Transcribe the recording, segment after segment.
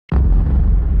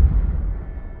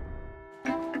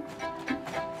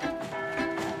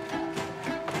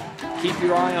Keep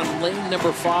your eye on lane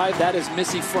number 5. That is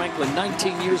Missy Franklin,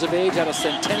 19 years of age, out of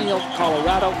Centennial,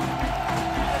 Colorado.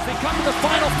 As they come to the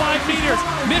final 5 meters,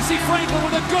 Missy Franklin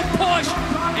with a good push,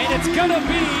 and it's gonna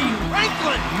be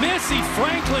Franklin. Missy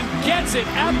Franklin gets it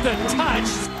at the touch.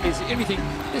 Is anything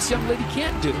this young lady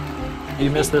can't do? Do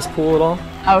you miss this pool at all?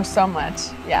 Oh, so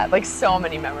much. Yeah, like so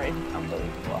many memories.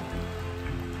 Unbelievable.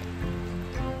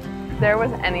 There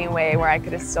wasn't any way where I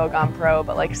could have still gone pro,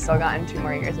 but like still gotten 2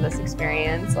 more years of this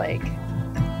experience, like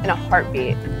in a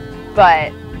heartbeat.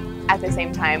 But at the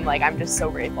same time, like I'm just so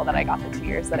grateful that I got the 2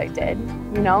 years that I did.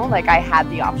 You know, like I had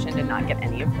the option to not get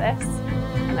any of this,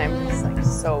 and I'm just like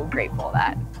so grateful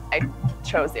that I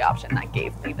chose the option that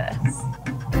gave me this.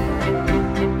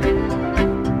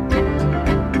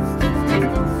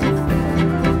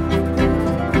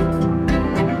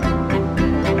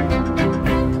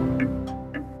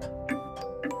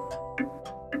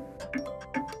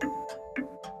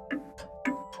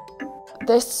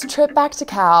 This trip back to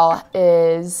Cal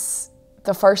is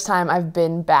the first time I've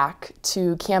been back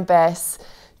to campus,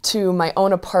 to my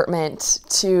own apartment,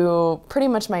 to pretty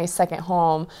much my second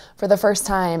home for the first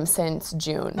time since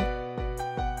June.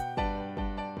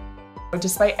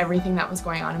 Despite everything that was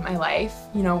going on in my life,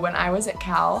 you know, when I was at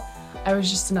Cal, I was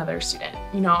just another student.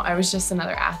 You know, I was just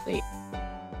another athlete.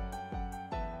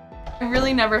 I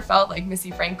really never felt like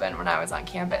Missy Franklin when I was on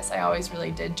campus. I always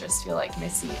really did just feel like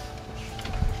Missy.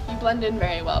 You blend in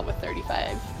very well with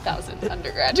 35,000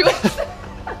 undergraduates.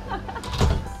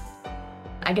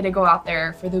 I get to go out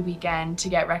there for the weekend to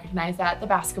get recognized at the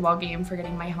basketball game for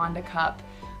getting my Honda Cup,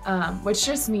 which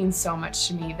just means so much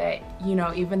to me that, you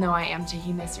know, even though I am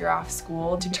taking this year off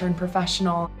school to turn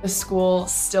professional, the school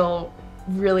still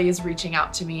really is reaching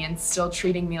out to me and still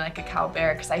treating me like a Cal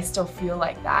Bear, because I still feel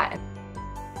like that.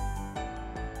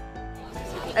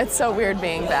 It's so weird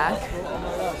being back.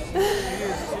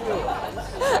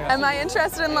 Am I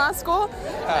interested in law school?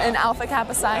 In Alpha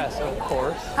Kappa Psi? Yes, of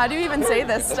course. How do you even say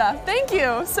this stuff? Thank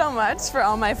you so much for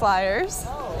all my flyers.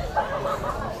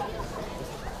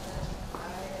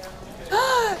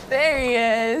 There he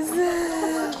is.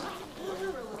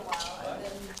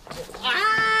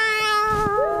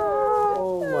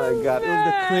 Oh my God, it was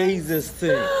the craziest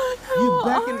thing. You're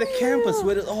back in the campus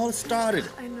where it all started.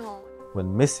 I know.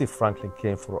 When Missy Franklin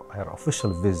came for her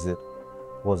official visit,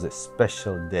 was a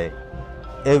special day.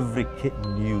 Every kid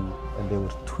knew, and they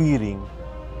were tweeting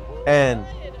and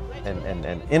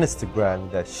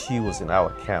Instagram that she was in our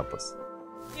campus.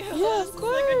 Yeah, of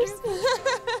course.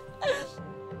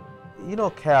 You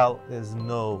know, Cal, there's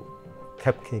no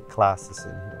cupcake classes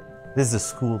in here. This is a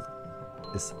school,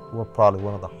 it's probably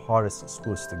one of the hardest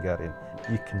schools to get in.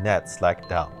 You cannot slack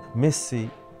down.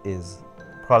 Missy is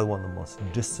probably one of the most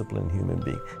disciplined human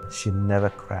beings. She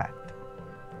never cracked.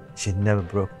 She never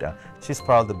broke down. She's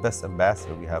probably the best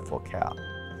ambassador we have for Cal.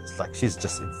 It's like she's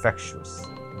just infectious.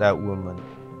 That woman,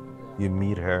 you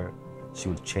meet her, she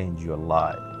will change your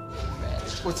life.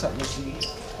 What's up, Missy?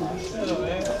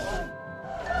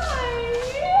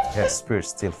 Her spirit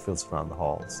still fills around the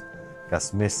halls.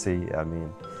 Because Missy, I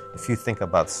mean, if you think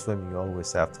about swimming, you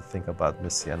always have to think about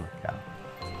Missy and Cal.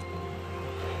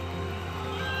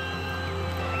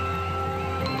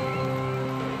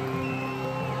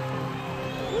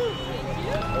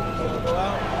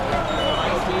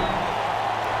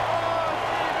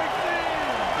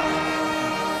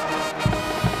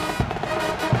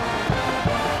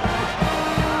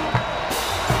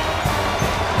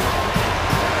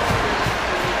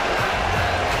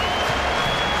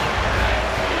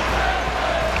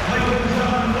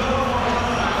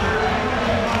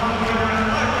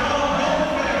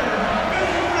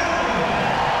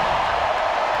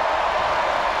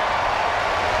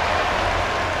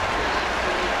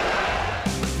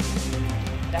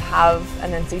 Have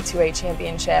an NC2A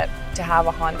championship, to have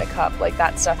a Honda Cup, like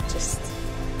that stuff just,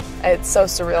 it's so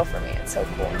surreal for me. It's so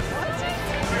cool.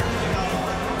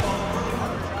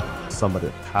 Somebody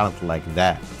with talent like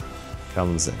that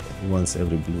comes once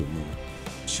every blue moon.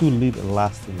 She will leave a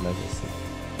lasting legacy.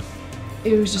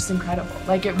 It was just incredible.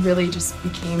 Like it really just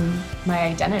became my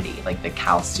identity, like the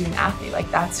Cal student athlete. Like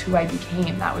that's who I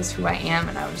became, that was who I am,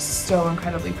 and I was so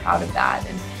incredibly proud of that.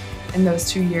 And those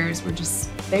 2 years were just,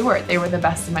 they were the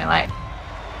best in my life.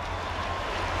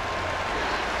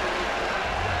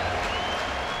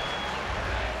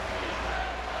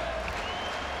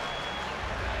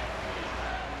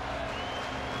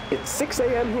 It's 6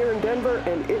 a.m. here in Denver,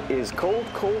 and it is cold,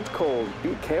 cold, cold.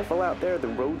 Be careful out there, the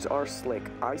roads are slick.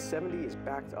 I-70 is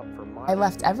backed up for miles. I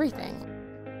left everything.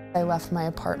 I left my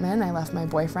apartment, I left my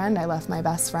boyfriend, I left my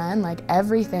best friend, like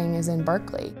everything is in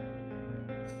Berkeley.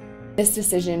 This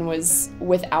decision was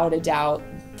without a doubt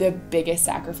the biggest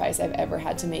sacrifice I've ever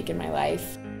had to make in my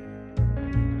life.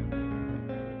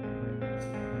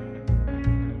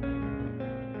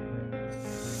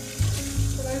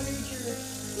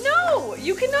 No,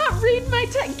 you cannot read my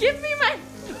text. Give me my...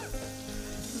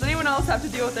 Does anyone else have to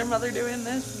deal with their mother doing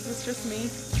this? Is this just me?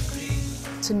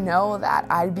 To know that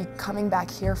I'd be coming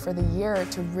back here for the year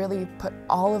to really put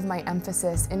all of my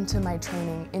emphasis into my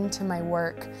training, into my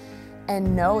work,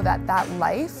 and know that that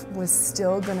life was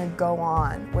still gonna go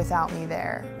on without me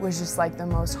there was just like the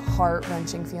most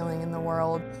heart-wrenching feeling in the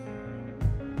world.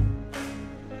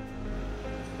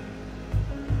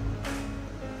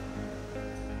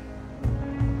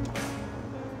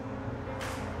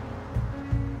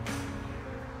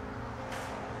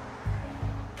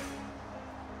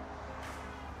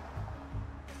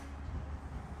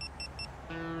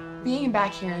 Being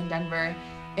back here in Denver,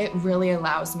 it really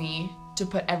allows me to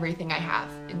put everything I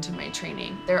have into my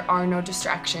training. There are no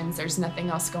distractions, there's nothing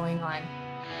else going on.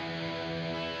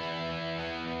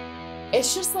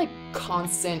 It's just like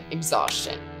constant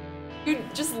exhaustion. You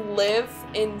just live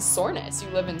in soreness. You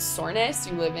live in soreness,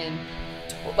 you live in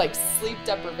like sleep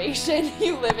deprivation,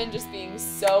 you live in just being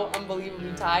so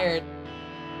unbelievably tired.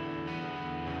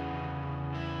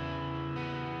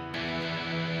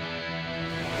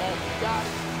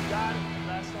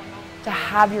 To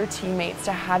have your teammates,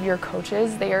 to have your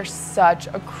coaches, they are such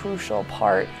a crucial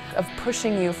part of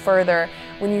pushing you further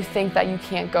when you think that you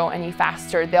can't go any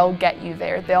faster. They'll get you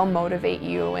there, they'll motivate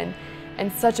you, and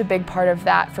such a big part of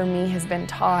that for me has been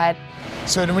Todd.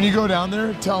 So when you go down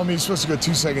there, tell him he's supposed to go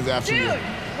 2 seconds after you. Dude,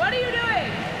 what are you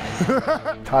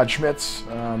doing? Todd Schmitz,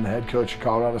 the head coach of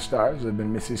Colorado Stars. I've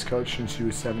been Missy's coach since she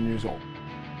was 7 years old.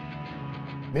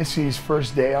 Missy's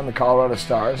first day on the Colorado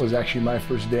Stars was actually my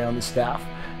first day on the staff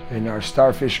in our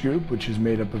Starfish group, which is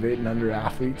made up of 8 and under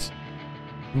athletes.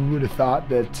 Who would have thought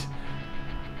that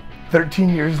 13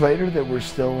 years later that we're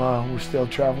still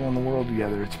traveling the world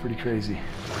together? It's pretty crazy.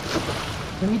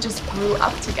 We just grew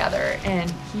up together,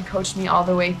 and he coached me all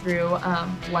the way through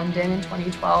London in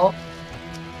 2012.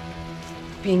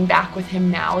 Being back with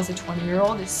him now as a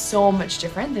 20-year-old is so much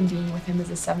different than being with him as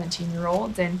a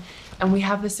 17-year-old, and we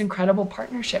have this incredible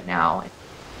partnership now.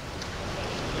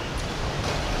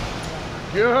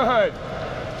 Good.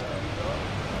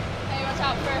 Hey, watch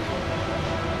out for...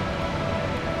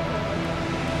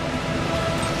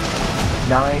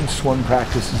 9 swim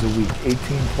practices a week, 18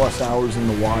 plus hours in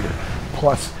the water,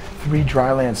 plus 3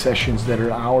 dryland sessions that are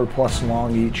an hour plus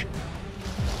long each.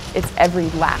 It's every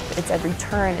lap, it's every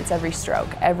turn, it's every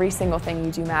stroke. Every single thing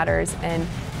you do matters, and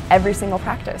every single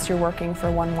practice you're working for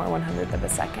 1 more 100th of a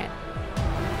second.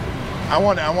 I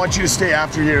want you to stay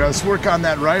after here. Let's work on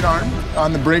that right arm,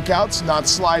 on the breakouts, not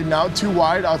sliding out too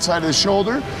wide outside of the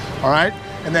shoulder, all right?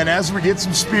 And then as we get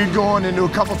some speed going into a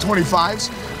couple 25s,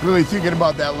 really thinking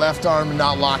about that left arm and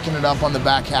not locking it up on the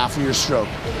back half of your stroke,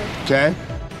 okay?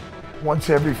 Once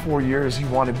every 4 years, you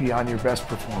want to be on your best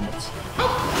performance.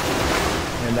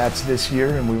 And that's this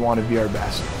year, and we want to be our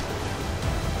best.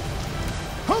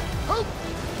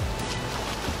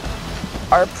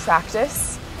 Our practice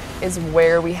is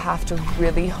where we have to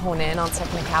really hone in on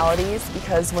technicalities,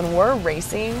 because when we're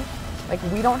racing, like,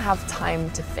 we don't have time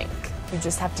to think. You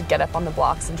just have to get up on the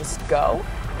blocks and just go.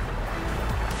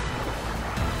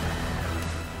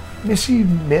 Missy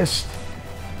missed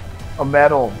a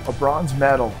medal, a bronze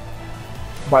medal,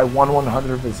 by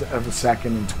 1/100th of a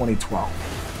second in 2012.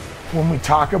 When we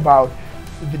talk about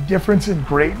the difference in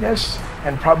greatness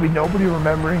and probably nobody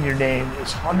remembering your name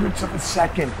is hundredths of a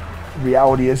second, the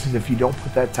reality is if you don't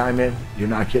put that time in, you're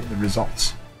not getting the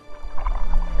results.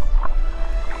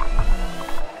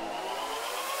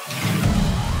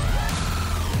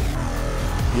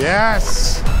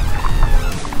 Yes!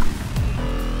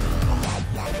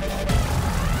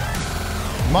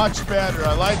 Much better,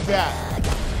 I like that.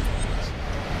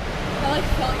 That like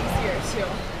felt easier too.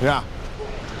 Yeah.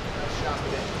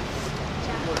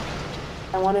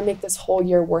 I want to make this whole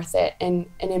year worth it, and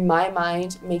in my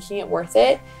mind, making it worth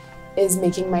it is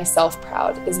making myself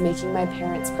proud, is making my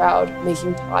parents proud,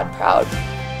 making Todd proud.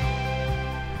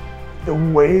 The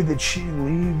way that she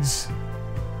leaves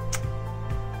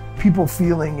people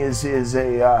feeling is there's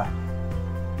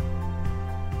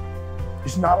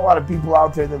not a lot of people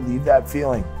out there that leave that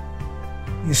feeling.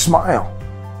 You smile.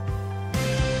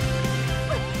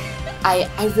 I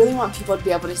really want people to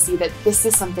be able to see that this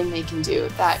is something they can do,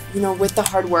 that, you know, with the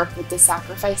hard work, with the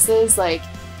sacrifices, like,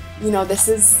 you know, this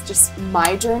is just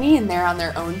my journey and they're on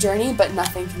their own journey, but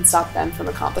nothing can stop them from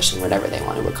accomplishing whatever they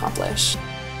want to accomplish.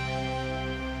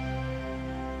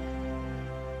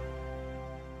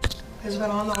 Has it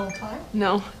been on the whole time?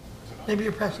 No. Maybe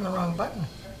you're pressing the wrong button.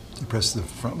 You press the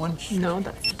front one? No,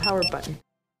 that's the power button.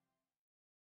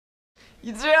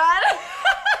 You tried?